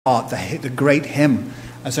the great hymn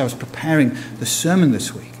as I was preparing the sermon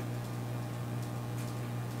this week.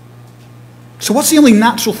 So what's the only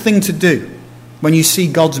natural thing to do when you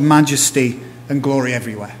see God's majesty and glory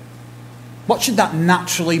everywhere? What should that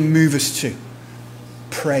naturally move us to?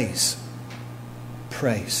 Praise.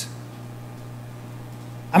 Praise.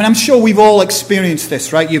 I mean, I'm sure we've all experienced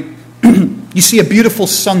this, right? You see a beautiful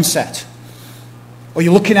sunset, or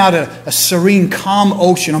you're looking at a serene, calm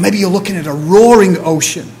ocean, or maybe you're looking at a roaring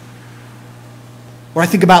ocean. Or I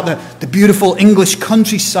think about the beautiful English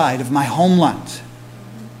countryside of my homeland.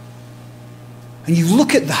 And you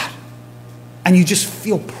look at that, and you just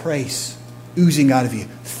feel praise oozing out of you.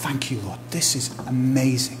 Thank you, Lord. This is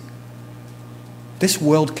amazing. This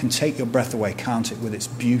world can take your breath away, can't it, with its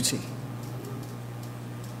beauty?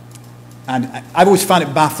 And I've always found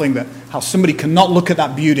it baffling that how somebody cannot look at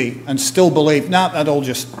that beauty and still believe, that all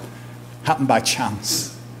just happened by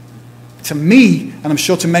chance. To me, and I'm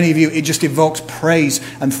sure to many of you, it just evokes praise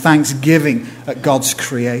and thanksgiving at God's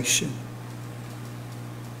creation.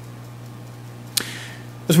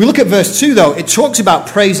 As we look at verse 2, though, it talks about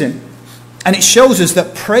praising, and it shows us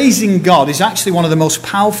that praising God is actually one of the most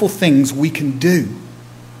powerful things we can do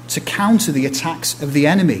to counter the attacks of the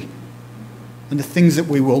enemy and the things that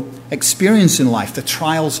we will experience in life, the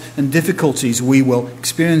trials and difficulties we will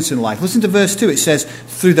experience in life. Listen to verse 2. It says,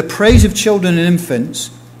 "Through the praise of children and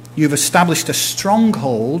infants, you've established a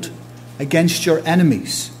stronghold against your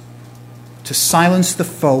enemies to silence the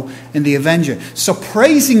foe and the avenger." So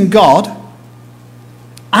praising God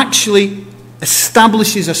actually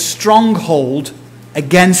establishes a stronghold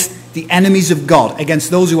against the enemies of God,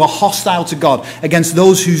 against those who are hostile to God, against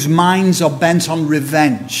those whose minds are bent on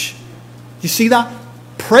revenge. You see that?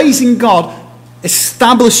 Praising God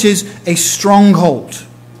establishes a stronghold.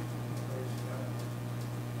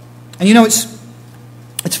 And you know, it's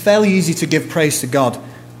fairly easy to give praise to God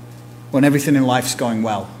when everything in life's going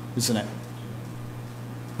well, isn't it?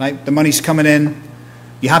 Right? The money's coming in,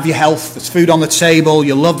 you have your health, there's food on the table,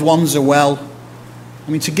 your loved ones are well. I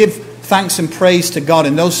mean, to give thanks and praise to God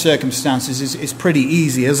in those circumstances is pretty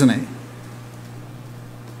easy, isn't it?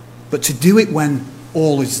 But to do it when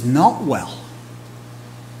all is not well,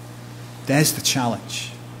 there's the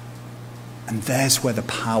challenge. And there's where the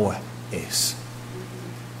power is.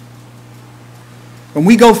 When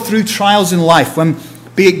we go through trials in life, when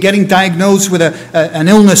be it getting diagnosed with an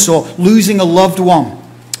illness, or losing a loved one,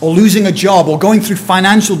 or losing a job, or going through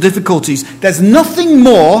financial difficulties, there's nothing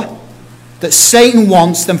more that Satan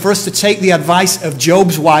wants than for us to take the advice of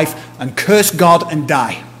Job's wife and curse God and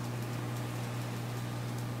die.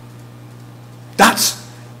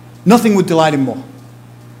 Nothing would delight him more.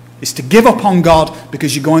 Is to give up on God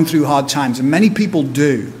because you're going through hard times. And many people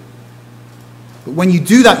do. But when you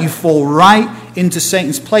do that, you fall right into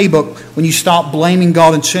Satan's playbook when you start blaming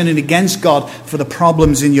God and turning against God for the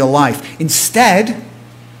problems in your life. Instead,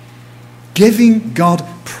 giving God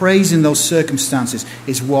praise in those circumstances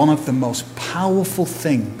is one of the most powerful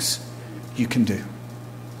things you can do.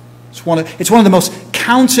 It's one of the most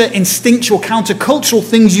counter-instinctual, counter-cultural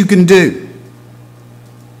things you can do.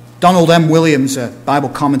 Donald M. Williams, a Bible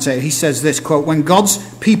commentator, he says this, quote, "When God's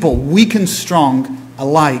people, weak and strong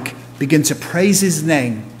alike, begin to praise his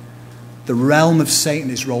name, the realm of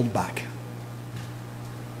Satan is rolled back."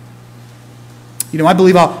 You know, I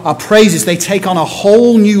believe our praises, they take on a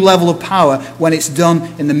whole new level of power when it's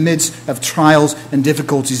done in the midst of trials and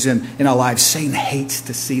difficulties in our lives. Satan hates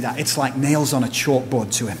to see that. It's like nails on a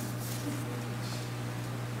chalkboard to him.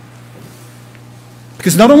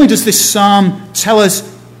 Because not only does this psalm tell us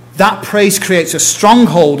that praise creates a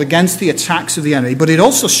stronghold against the attacks of the enemy, but it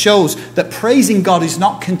also shows that praising God is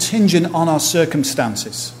not contingent on our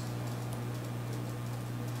circumstances.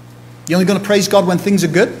 You're only going to praise God when things are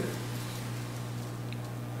good?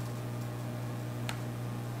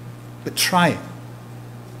 But try it.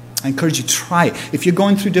 I encourage you, try it. If you're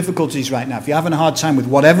going through difficulties right now, if you're having a hard time with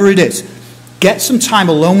whatever it is, get some time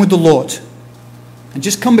alone with the Lord. And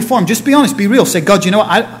just come before him. Just be honest, be real. Say, "God, you know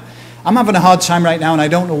what? I'm having a hard time right now, and I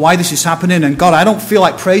don't know why this is happening. And God, I don't feel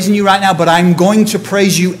like praising you right now, but I'm going to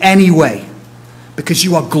praise you anyway, because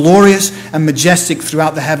you are glorious and majestic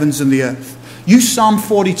throughout the heavens and the earth." Use Psalm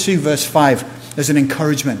 42, verse 5 as an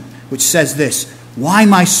encouragement, which says this, "Why,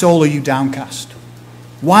 my soul, are you downcast?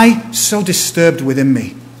 Why so disturbed within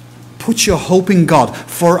me? Put your hope in God,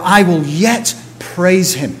 for I will yet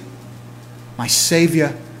praise him, my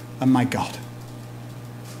Savior and my God."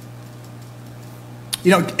 You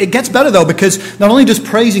know, it gets better, though, because not only does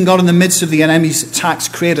praising God in the midst of the enemy's attacks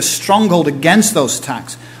create a stronghold against those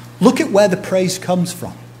attacks, look at where the praise comes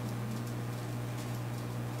from.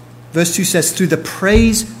 Verse 2 says, "Through the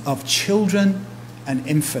praise of children and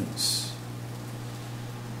infants.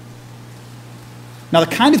 Now, the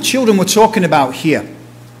kind of children we're talking about here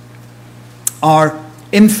are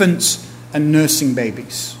infants and nursing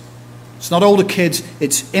babies. It's not older kids,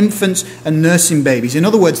 it's infants and nursing babies. In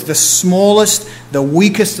other words, the smallest, the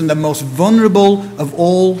weakest, and the most vulnerable of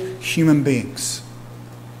all human beings.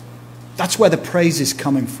 That's where the praise is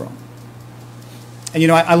coming from. And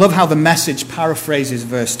I love how the Message paraphrases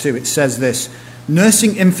verse 2. It says this: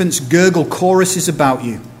 nursing infants gurgle choruses about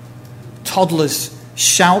you. Toddlers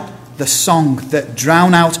shout the song that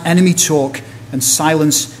drown out enemy talk and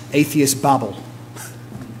silence atheist babble.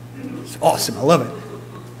 It's awesome. I love it.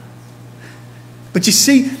 But do you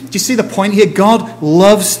see the point here? God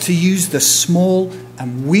loves to use the small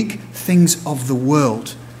and weak things of the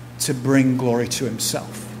world to bring glory to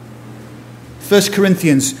himself. 1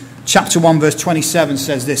 Corinthians chapter 1 verse 27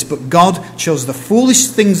 says this: but God chose the foolish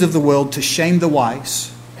things of the world to shame the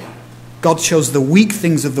wise. God chose the weak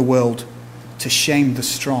things of the world to shame the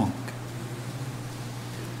strong.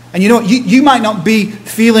 And you might not be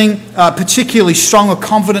feeling particularly strong or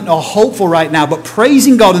confident or hopeful right now, but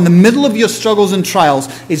praising God in the middle of your struggles and trials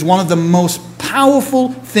is one of the most powerful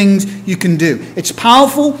things you can do. It's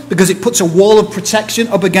powerful because it puts a wall of protection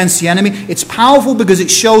up against the enemy. It's powerful because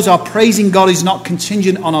it shows our praising God is not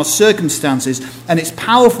contingent on our circumstances. And it's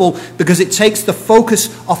powerful because it takes the focus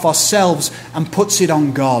off ourselves and puts it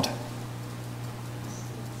on God.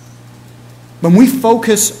 When we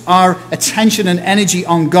focus our attention and energy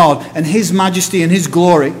on God and his majesty and his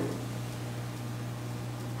glory,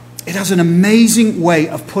 it has an amazing way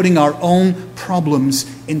of putting our own problems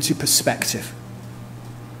into perspective.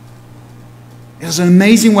 It has an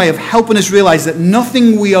amazing way of helping us realize that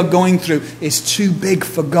nothing we are going through is too big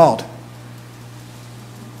for God.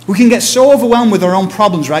 We can get so overwhelmed with our own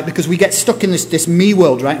problems, right? Because we get stuck in this me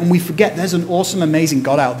world, right? And we forget there's an awesome, amazing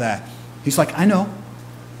God out there. He's like, I know.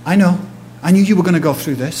 I knew you were going to go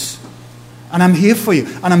through this. And I'm here for you.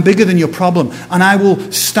 And I'm bigger than your problem. And I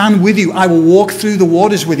will stand with you. I will walk through the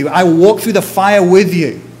waters with you. I will walk through the fire with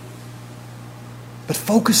you. But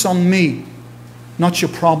focus on me, not your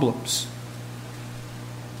problems.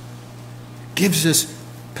 Gives us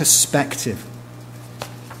perspective.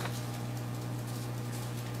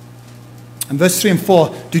 And verse 3 and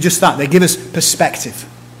 4 do just that. They give us perspective.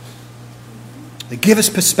 They give us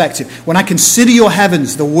perspective. When I consider your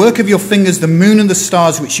heavens, the work of your fingers, the moon and the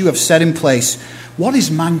stars which you have set in place, what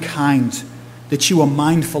is mankind that you are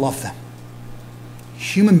mindful of them?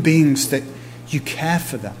 Human beings that you care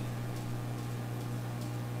for them.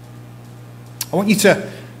 I want you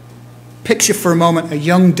to picture for a moment a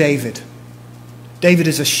young David. David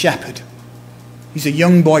is a shepherd. He's a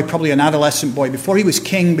young boy, probably an adolescent boy. Before he was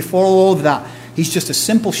king, before all of that, he's just a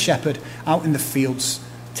simple shepherd out in the fields,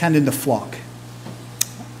 tending the flock.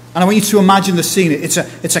 And I want you to imagine the scene. It's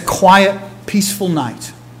a quiet, peaceful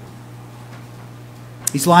night.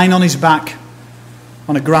 He's lying on his back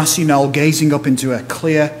on a grassy knoll, gazing up into a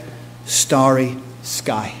clear, starry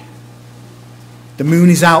sky. The moon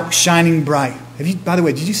is out, shining bright. By the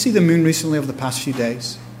way, did you see the moon recently over the past few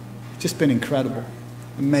days? It's just been incredible.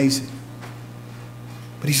 Amazing.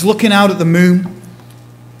 But he's looking out at the moon.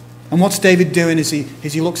 And what's David doing as he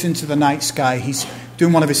looks into the night sky? He's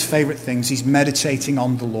doing one of his favorite things. He's meditating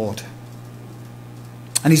on the Lord.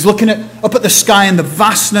 And he's looking up at the sky and the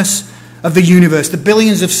vastness of the universe, the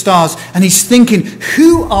billions of stars, and he's thinking,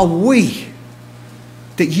 who are we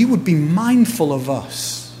that you would be mindful of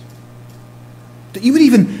us? That you would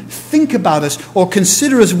even think about us or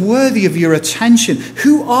consider us worthy of your attention?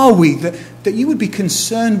 Who are we that you would be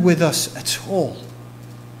concerned with us at all?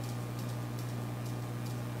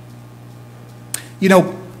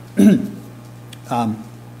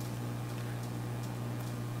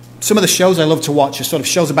 Some of the shows I love to watch are sort of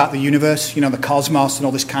shows about the universe, the cosmos and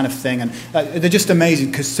all this kind of thing. And they're just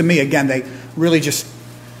amazing because to me, again, they really just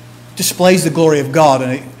displays the glory of God.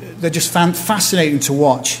 And they're just fascinating to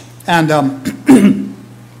watch. And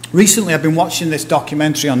recently I've been watching this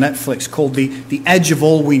documentary on Netflix called The Edge of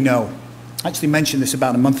All We Know. I actually mentioned this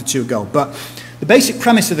about a month or two ago. But the basic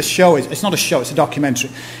premise of the show is, it's not a show, it's a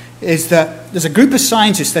documentary, is that there's a group of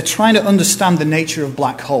scientists, they're trying to understand the nature of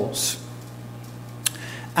black holes.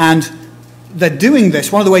 And they're doing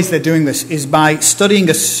this, one of the ways they're doing this is by studying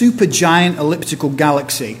a supergiant elliptical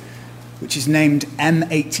galaxy, which is named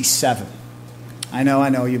M87. I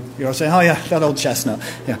know, you're all saying, oh yeah, that old chestnut.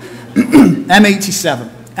 Yeah. M87.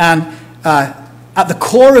 And at the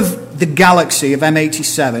core of the galaxy of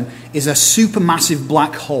M87 is a supermassive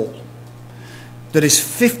black hole that is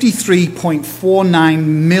 53.49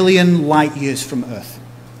 million light years from Earth.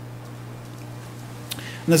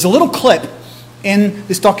 And there's a little clip in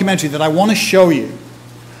this documentary that I want to show you,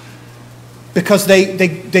 because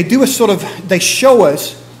they do a sort of, they show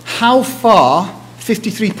us how far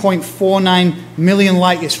 53.49 million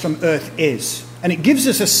light years from Earth is. And it gives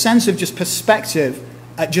us a sense of just perspective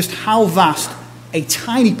at just how vast a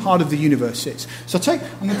tiny part of the universe is. So I'm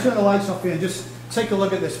going to turn the lights off here and just take a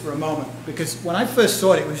look at this for a moment, because when I first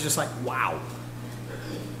saw it, it was just like, wow.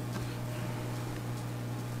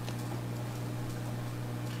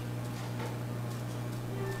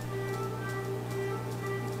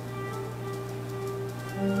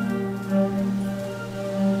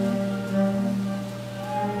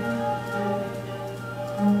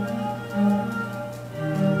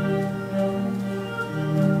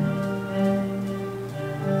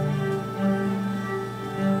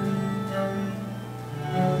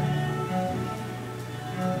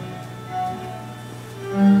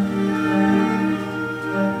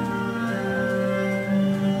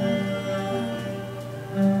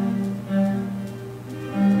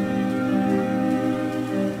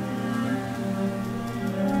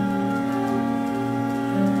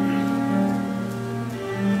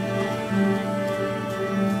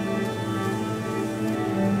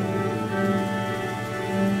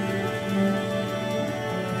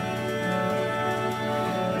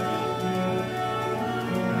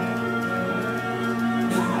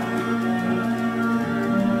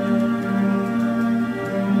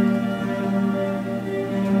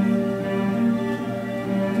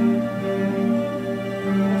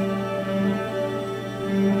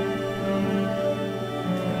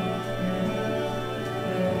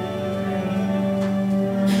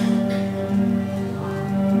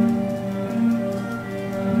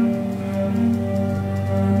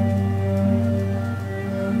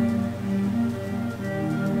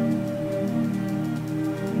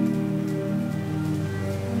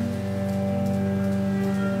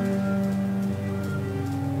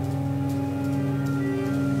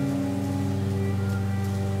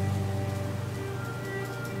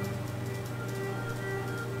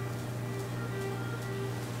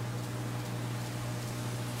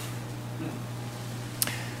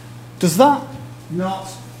 Does that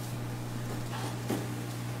not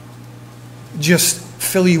just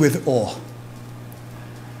fill you with awe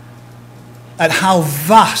at how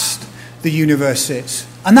vast the universe is?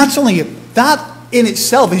 And that in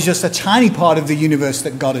itself is just a tiny part of the universe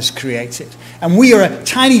that God has created. And we are a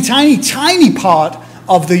tiny, tiny, tiny part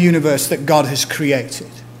of the universe that God has created.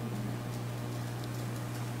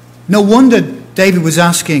 No wonder David was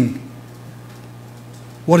asking,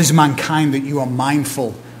 what is mankind that you are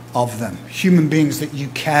mindful of them? Human beings that you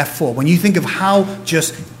care for. When you think of how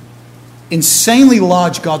just insanely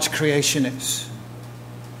large God's creation is,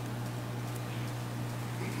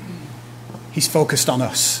 He's focused on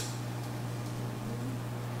us.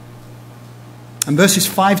 And verses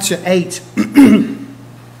 5 to 8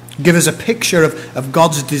 give us a picture of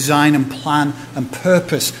God's design and plan and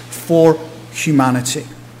purpose for humanity.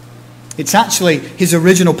 It's actually His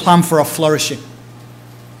original plan for our flourishing.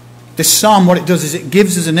 This psalm, what it does is it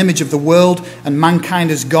gives us an image of the world and mankind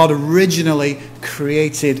as God originally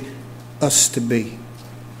created us to be.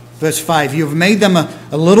 Verse 5, you have made them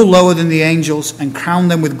a little lower than the angels and crowned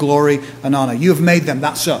them with glory and honor. You have made them,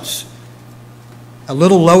 that's us, a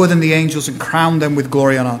little lower than the angels and crowned them with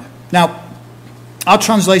glory and honor. Now, our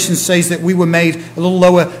translation says that we were made a little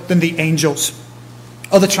lower than the angels.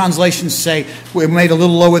 Other translations say we were made a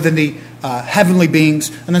little lower than the heavenly beings.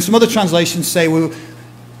 And then some other translations say we were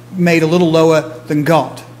made a little lower than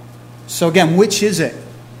God. So again, which is it?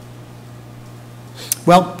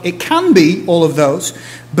 Well, it can be all of those.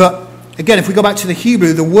 But again, if we go back to the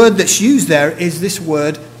Hebrew, the word that's used there is this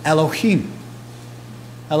word Elohim.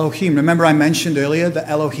 Elohim. Remember I mentioned earlier that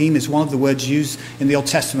Elohim is one of the words used in the Old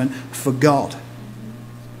Testament for God.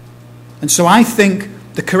 And so I think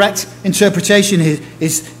the correct interpretation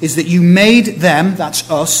is that you made them, that's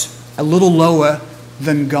us, a little lower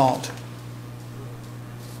than God.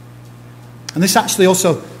 And this actually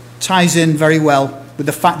also ties in very well with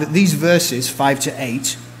the fact that these verses, 5 to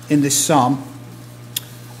 8, in this psalm,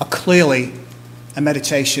 are clearly a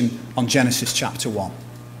meditation on Genesis chapter 1.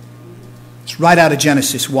 It's right out of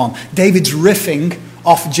Genesis 1. David's riffing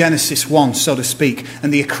off Genesis 1, so to speak,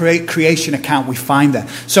 and the creation account we find there.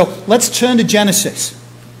 So let's turn to Genesis.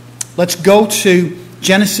 Let's go to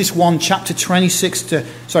Genesis 1, chapter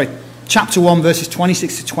 1, verses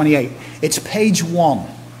 26 to 28. It's page 1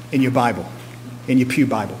 in your Bible, in your Pew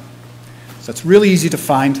Bible. So it's really easy to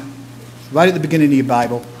find, right at the beginning of your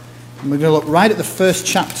Bible. And we're going to look right at the first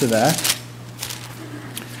chapter there.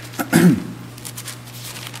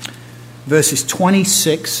 Verses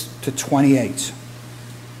 26 to 28.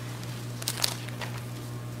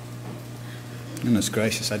 Goodness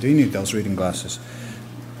gracious, I do need those reading glasses.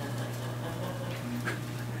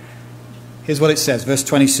 Here's what it says, verse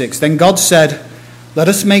 26. Then God said, let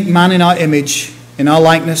us make man in our image, in our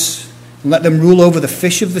likeness, and let them rule over the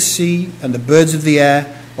fish of the sea and the birds of the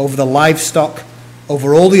air, over the livestock,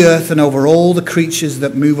 over all the earth, and over all the creatures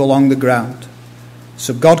that move along the ground.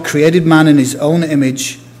 So God created man in his own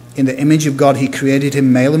image. In the image of God he created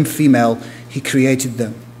him, male and female, he created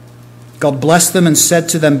them. God blessed them and said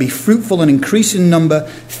to them, be fruitful and increase in number,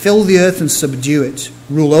 fill the earth and subdue it.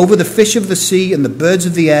 Rule over the fish of the sea and the birds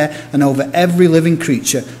of the air, and over every living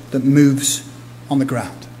creature that moves on the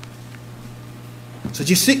ground. So do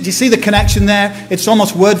you see the connection there? It's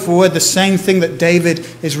almost word for word the same thing that David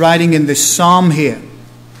is writing in this psalm here.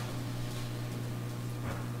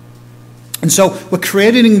 And so we're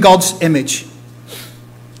created in God's image.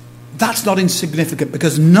 That's not insignificant,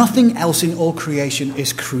 because nothing else in all creation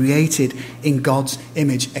is created in God's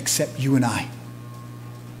image except you and I.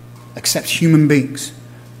 Except human beings.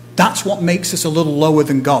 That's what makes us a little lower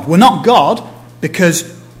than God. We're not God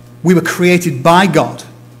because we were created by God,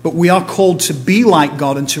 but we are called to be like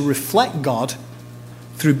God and to reflect God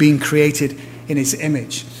through being created in his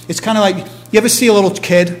image. It's kind of like, you ever see a little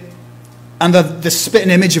kid and they're spitting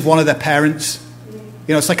an image of one of their parents?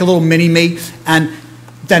 You know, it's like a little mini-me, and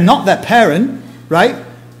they're not their parent, right?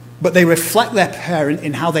 But they reflect their parent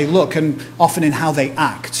in how they look and often in how they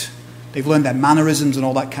act. They've learned their mannerisms and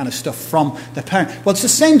all that kind of stuff from their parent. Well, it's the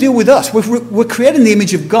same deal with us. We're created in the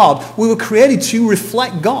image of God. We were created to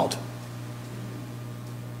reflect God.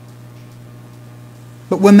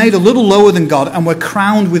 But we're made a little lower than God, and we're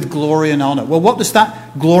crowned with glory and honor. Well, what does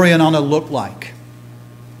that glory and honor look like?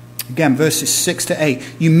 Again, verses 6 to 8.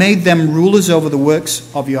 You made them rulers over the works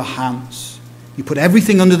of your hands. You put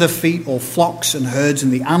everything under their feet, all flocks and herds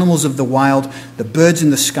and the animals of the wild, the birds in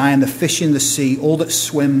the sky and the fish in the sea, all that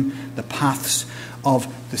swim the paths of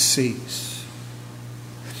the seas.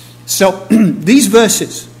 So these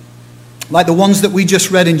verses, like the ones that we just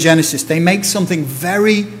read in Genesis, they make something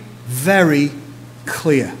very, very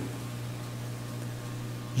clear.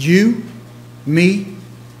 You, me,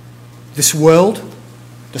 this world,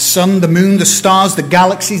 the sun, the moon, the stars, the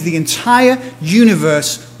galaxies, the entire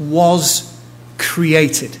universe was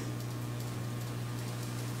created.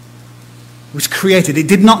 It was created. It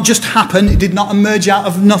did not just happen. It did not emerge out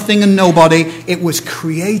of nothing and nobody. It was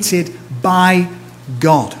created by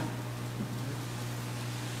God.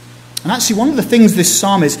 And actually, one of the things this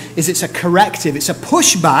psalm is it's a corrective. It's a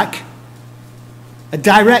pushback, a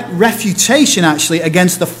direct refutation, actually,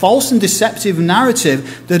 against the false and deceptive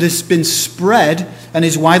narrative that has been spread and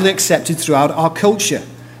is widely accepted throughout our culture.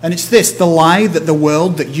 And it's this, the lie that the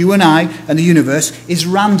world, that you and I and the universe is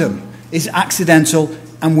random, is accidental,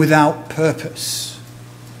 and without purpose.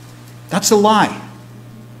 That's a lie.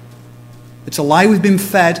 It's a lie we've been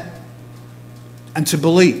fed and to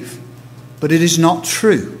believe. But it is not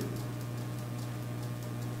true.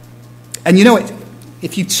 And you know,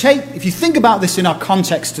 if you think about this in our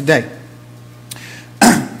context today,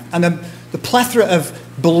 and the plethora of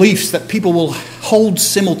beliefs that people will hold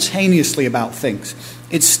simultaneously about things,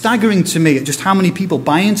 it's staggering to me at just how many people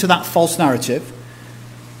buy into that false narrative,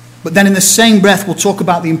 but then in the same breath will talk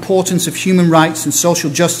about the importance of human rights and social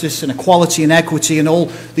justice and equality and equity and all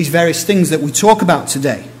these various things that we talk about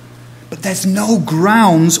today. But there's no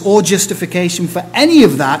grounds or justification for any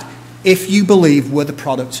of that if you believe we're the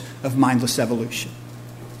product of mindless evolution.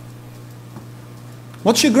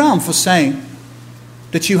 What's your ground for saying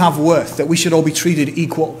that you have worth, that we should all be treated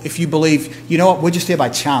equal if you believe, you know what, we're just here by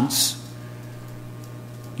chance?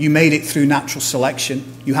 You made it through natural selection.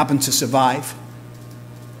 You happen to survive.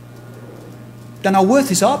 Then our worth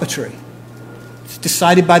is arbitrary. It's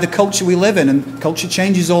decided by the culture we live in, and culture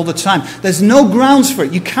changes all the time. There's no grounds for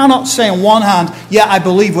it. You cannot say on one hand, yeah, I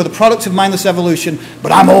believe we're the product of mindless evolution,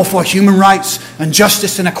 but I'm all for human rights and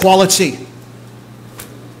justice and equality.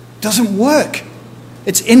 It doesn't work.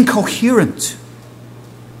 It's incoherent.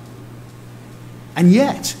 And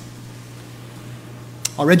yet,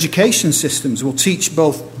 our education systems will teach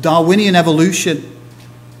both Darwinian evolution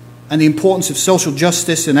and the importance of social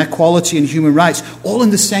justice and equality and human rights, all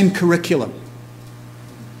in the same curriculum,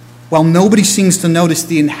 while nobody seems to notice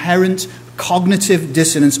the inherent cognitive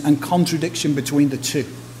dissonance and contradiction between the two.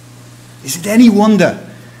 Is it any wonder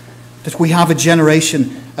that we have a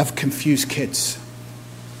generation of confused kids?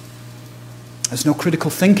 There's no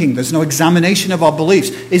critical thinking. There's no examination of our beliefs.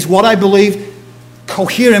 Is what I believe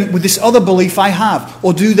coherent with this other belief I have?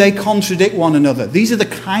 Or do they contradict one another? These are the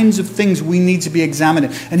kinds of things we need to be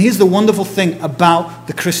examining. And here's the wonderful thing about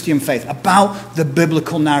the Christian faith, about the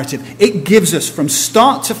biblical narrative. It gives us from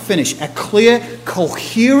start to finish a clear,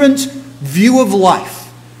 coherent view of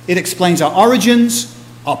life. It explains our origins,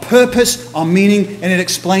 our purpose, our meaning, and it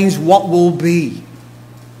explains what will be.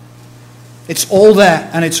 It's all there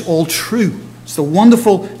and it's all true. It's the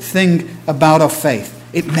wonderful thing about our faith.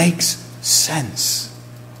 It makes sense.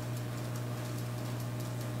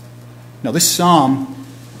 Now, this psalm,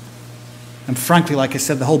 and frankly, like I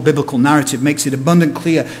said, the whole biblical narrative makes it abundantly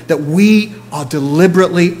clear that we are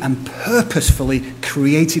deliberately and purposefully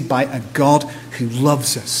created by a God who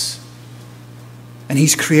loves us. And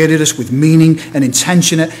he's created us with meaning and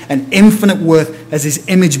intention and infinite worth as his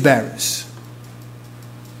image bearers.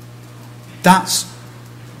 That's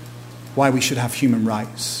why we should have human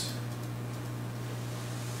rights.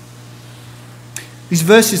 These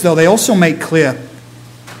verses, though, they also make clear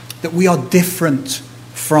that we are different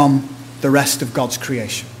from the rest of God's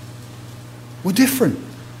creation. We're different.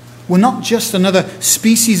 We're not just another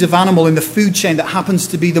species of animal in the food chain that happens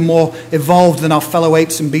to be the more evolved than our fellow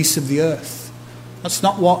apes and beasts of the earth. That's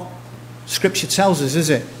not what Scripture tells us,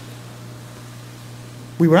 is it?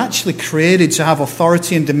 We were actually created to have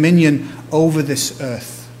authority and dominion over this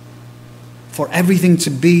earth. For everything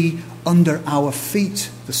to be under our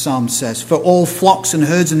feet, the psalm says. For all flocks and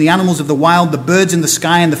herds and the animals of the wild, the birds in the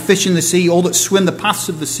sky and the fish in the sea, all that swim the paths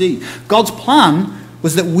of the sea. God's plan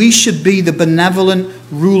was that we should be the benevolent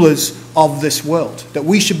rulers of this world. That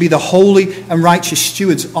we should be the holy and righteous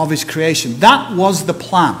stewards of his creation. That was the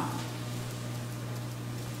plan.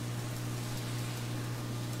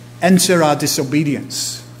 Enter our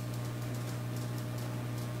disobedience.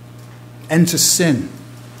 Enter sin.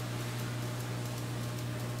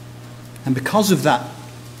 And because of that,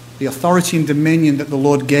 the authority and dominion that the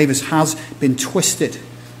Lord gave us has been twisted.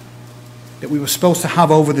 That we were supposed to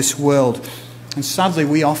have over this world. And sadly,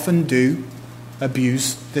 we often do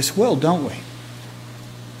abuse this world, don't we?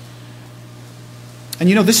 And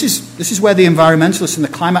you know, this is where the environmentalists and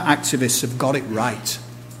the climate activists have got it right.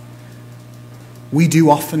 We do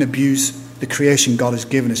often abuse the creation God has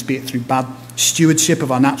given us, be it through bad stewardship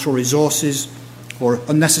of our natural resources or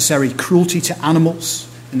unnecessary cruelty to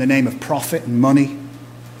animals in the name of profit and money.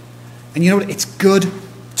 And you know what? It's good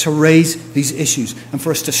to raise these issues and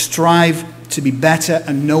for us to strive to be better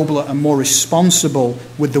and nobler and more responsible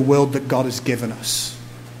with the world that God has given us.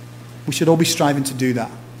 We should all be striving to do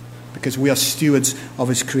that because we are stewards of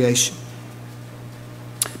his creation.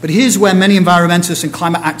 But here's where many environmentalists and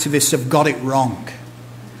climate activists have got it wrong.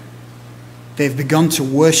 They've begun to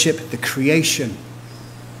worship the creation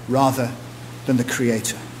rather than the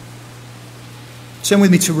Creator. Turn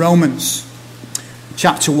with me to Romans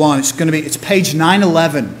chapter 1. It's page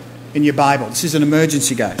 911 in your Bible. This is an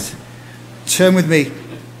emergency, guys. Turn with me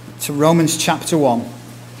to Romans chapter 1.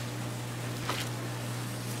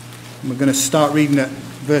 And we're going to start reading at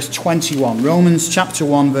verse 21. Romans chapter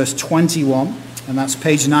 1, verse 21. And that's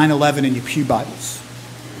page 911 in your pew Bibles.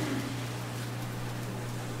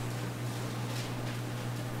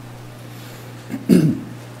 It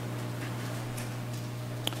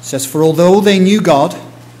says, "For although they knew God,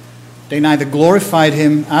 they neither glorified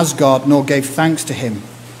him as God nor gave thanks to him.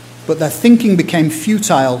 But their thinking became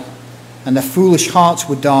futile and their foolish hearts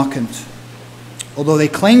were darkened. Although they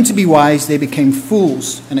claimed to be wise, they became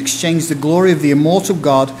fools and exchanged the glory of the immortal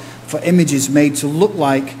God for images made to look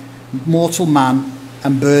like mortal man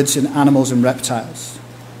and birds and animals and reptiles.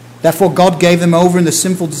 Therefore God gave them over in the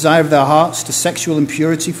sinful desire of their hearts to sexual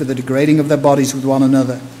impurity for the degrading of their bodies with one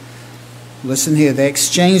another." Listen here. "They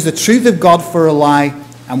exchanged the truth of God for a lie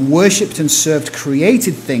and worshipped and served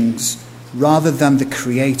created things rather than the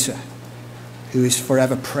Creator, who is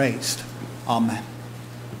forever praised. Amen."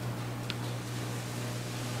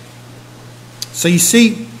 So you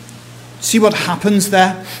see what happens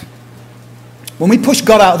there? When we push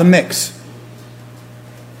God out of the mix,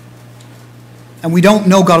 and we don't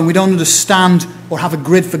know God and we don't understand or have a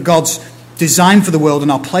grid for God's design for the world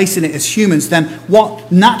and our place in it as humans, then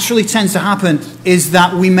what naturally tends to happen is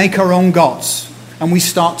that we make our own gods and we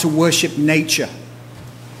start to worship nature.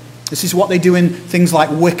 This is what they do in things like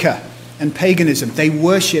Wicca and paganism. They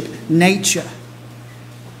worship nature.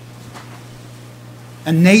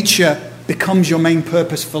 And nature becomes your main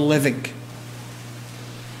purpose for living.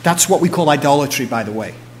 That's what we call idolatry, by the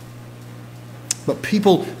way. But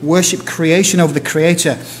people worship creation over the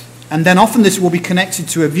Creator. And then often this will be connected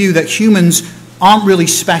to a view that humans aren't really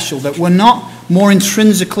special, that we're not more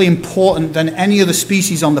intrinsically important than any other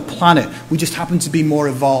species on the planet. We just happen to be more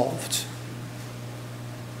evolved.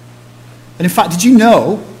 And in fact, did you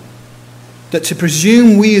know that to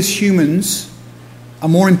presume we as humans are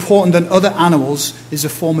more important than other animals is a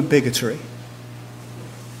form of bigotry?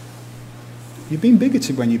 You're being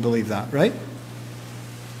bigoted when you believe that, right?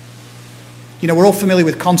 we're all familiar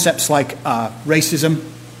with concepts like racism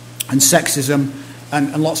and sexism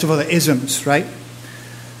and lots of other isms, right?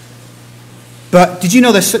 But did you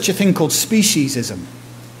know there's such a thing called speciesism?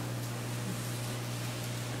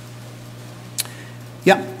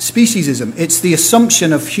 Yeah, speciesism. It's the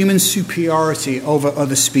assumption of human superiority over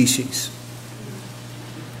other species.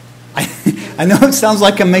 I know it sounds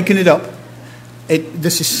like I'm making it up.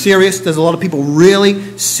 This is serious. There's a lot of people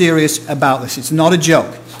really serious about this. It's not a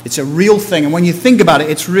joke. It's a real thing. And when you think about it,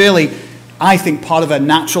 it's really, I think, part of a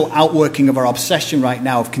natural outworking of our obsession right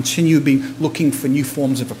now of continually looking for new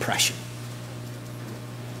forms of oppression.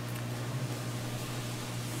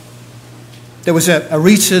 There was a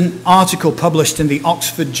recent article published in the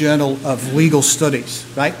Oxford Journal of Legal Studies,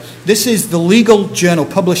 right? This is the legal journal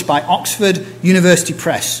published by Oxford University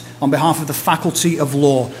Press on behalf of the Faculty of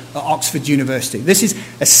Law at Oxford University. This is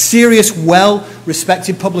a serious,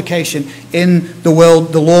 well-respected publication in the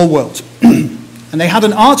law world. And they had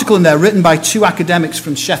an article in there written by two academics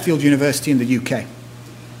from Sheffield University in the UK.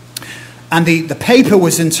 And the paper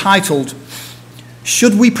was entitled,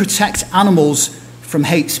 "Should We Protect Animals from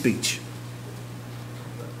Hate Speech?"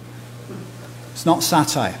 It's not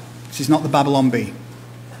satire. This is not the Babylon Bee.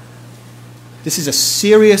 This is a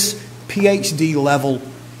serious PhD level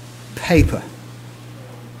paper.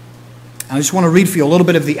 And I just want to read for you a little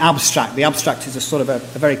bit of the abstract. The abstract is a sort of a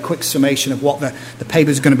very quick summation of what the paper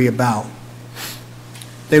is going to be about.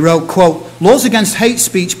 They wrote, quote, "Laws against hate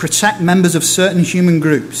speech protect members of certain human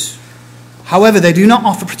groups. However, they do not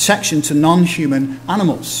offer protection to non-human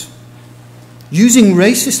animals. Using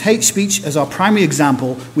racist hate speech as our primary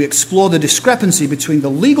example, we explore the discrepancy between the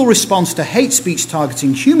legal response to hate speech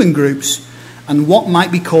targeting human groups and what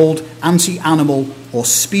might be called anti-animal or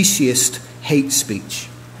speciesist hate speech."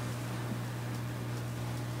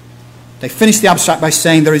 They finished the abstract by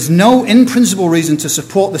saying there is no in-principle reason to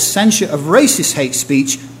support the censure of racist hate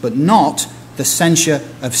speech, but not the censure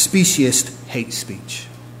of speciesist hate speech.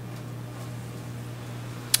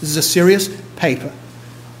 This is a serious paper.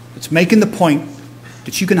 It's making the point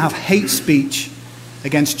that you can have hate speech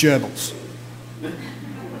against gerbils.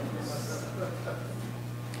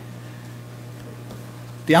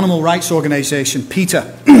 The animal rights organization,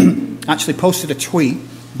 PETA, actually posted a tweet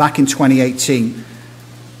back in 2018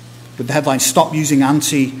 with the headline, "Stop Using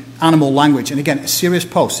Anti-Animal Language." And again, a serious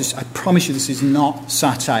post. I promise you this is not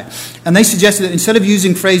satire. And they suggested that instead of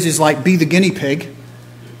using phrases like "be the guinea pig,"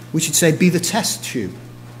 we should say "be the test tube."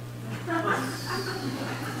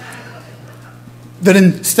 That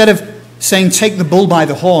instead of saying "take the bull by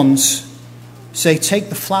the horns," say "take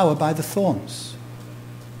the flower by the thorns."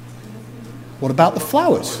 What about the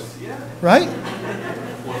flowers? Right?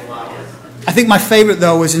 I think my favorite,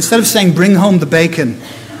 though, was instead of saying "bring home the bacon,"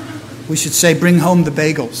 we should say "bring home the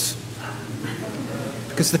bagels."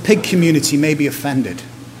 Because the pig community may be offended.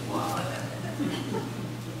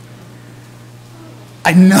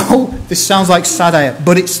 I know this sounds like satire,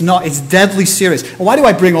 but it's not. It's deadly serious. And why do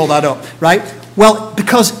I bring all that up, right? Well,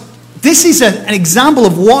 because this is an example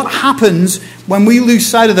of what happens when we lose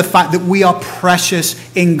sight of the fact that we are precious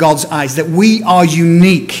in God's eyes, that we are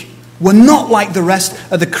unique. We're not like the rest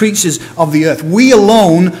of the creatures of the earth. We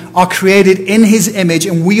alone are created in His image,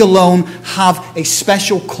 and we alone have a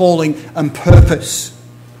special calling and purpose.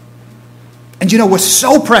 And we're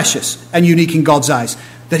so precious and unique in God's eyes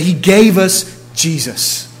that He gave us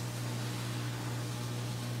Jesus.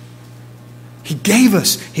 He gave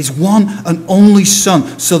us His one and only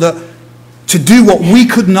Son so that to do what we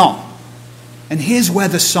could not. And here's where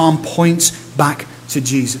the psalm points back to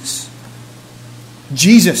Jesus.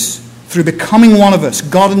 Jesus, through becoming one of us,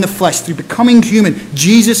 God in the flesh, through becoming human,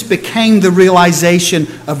 Jesus became the realization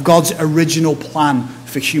of God's original plan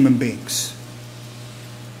for human beings.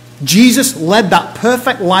 Jesus led that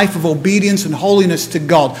perfect life of obedience and holiness to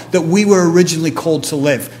God that we were originally called to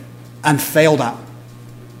live and failed at.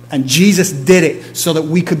 And Jesus did it so that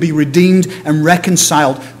we could be redeemed and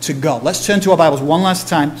reconciled to God. Let's turn to our Bibles one last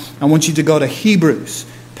time. I want you to go to Hebrews,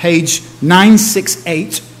 page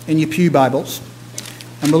 968 in your pew Bibles.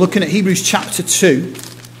 And we're looking at Hebrews chapter 2,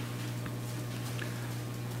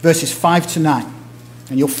 verses 5 to 9.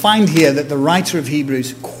 And you'll find here that the writer of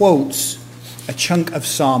Hebrews quotes a chunk of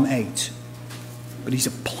Psalm 8. But he's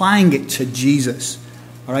applying it to Jesus.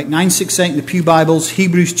 All right, 968 in the pew Bibles,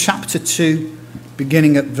 Hebrews chapter 2,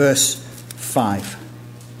 beginning at verse 5.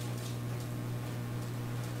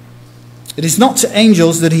 "It is not to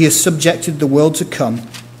angels that He has subjected the world to come,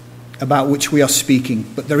 about which we are speaking.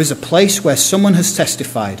 But there is a place where someone has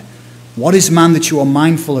testified. What is man that you are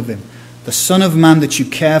mindful of him? The Son of Man that you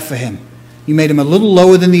care for him? You made him a little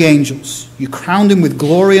lower than the angels. You crowned him with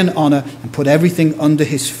glory and honor and put everything under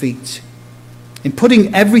his feet. In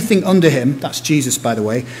putting everything under him, that's Jesus, by the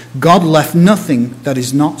way, God left nothing that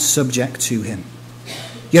is not subject to him.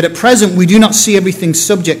 Yet at present we do not see everything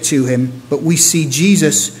subject to him, but we see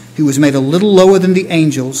Jesus, who was made a little lower than the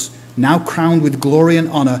angels, now crowned with glory and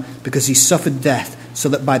honor because he suffered death, so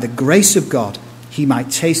that by the grace of God he might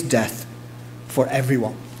taste death for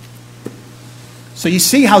everyone. So you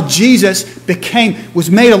see how Jesus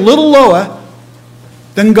was made a little lower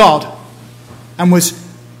than God and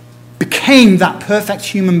became that perfect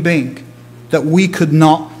human being that we could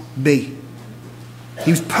not be.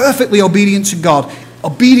 He was perfectly obedient to God,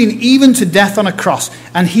 obedient even to death on a cross,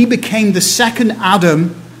 and he became the second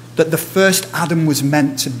Adam that the first Adam was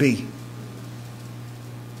meant to be.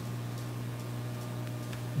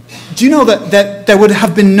 Do you know that there would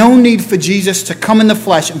have been no need for Jesus to come in the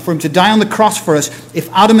flesh and for him to die on the cross for us if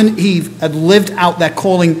Adam and Eve had lived out their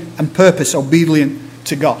calling and purpose obedient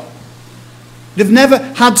to God? They've never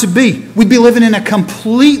had to be. We'd be living in a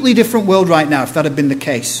completely different world right now if that had been the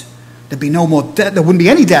case. There'd be no more death. There wouldn't be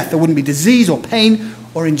any death. There wouldn't be disease or pain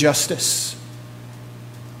or injustice.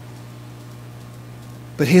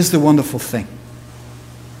 But here's the wonderful thing.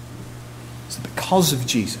 It's because of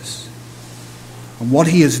Jesus and what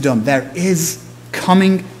he has done, there is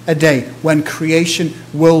coming a day when creation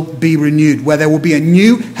will be renewed, where there will be a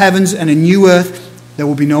new heavens and a new earth. There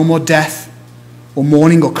will be no more death or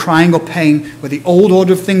mourning or crying or pain, where the old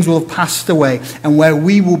order of things will have passed away, and where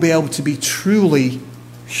we will be able to be truly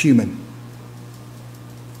human.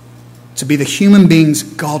 To be the human beings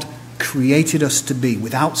God created us to be,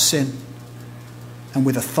 without sin and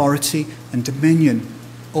with authority and dominion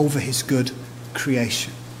over his good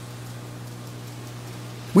creation.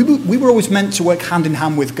 We were always meant to work hand in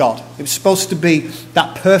hand with God. It was supposed to be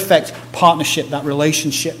that perfect partnership, that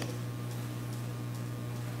relationship.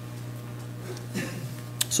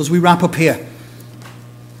 So as we wrap up here,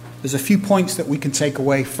 there's a few points that we can take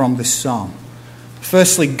away from this psalm.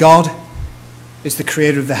 Firstly, God is the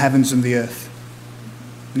creator of the heavens and the earth,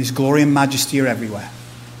 and his glory and majesty are everywhere.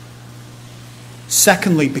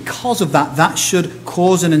 Secondly, because of that, that should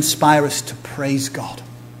cause and inspire us to praise God.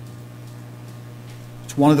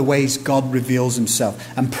 It's one of the ways God reveals himself.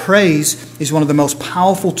 And praise is one of the most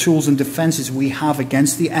powerful tools and defenses we have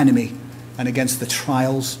against the enemy and against the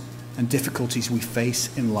trials and difficulties we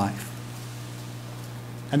face in life.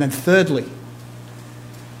 And then thirdly,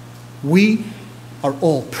 we are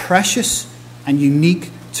all precious and unique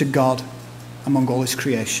to God among all his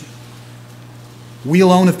creation. We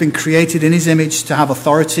alone have been created in his image to have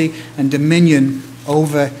authority and dominion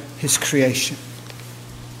over his creation.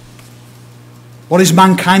 What is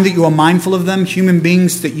mankind that you are mindful of them? Human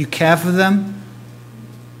beings that you care for them?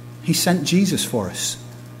 He sent Jesus for us.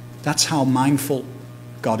 That's how mindful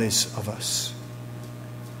God is of us.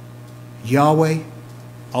 Yahweh,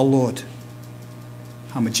 our Lord,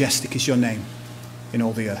 how majestic is your name in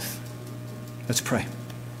all the earth. Let's pray.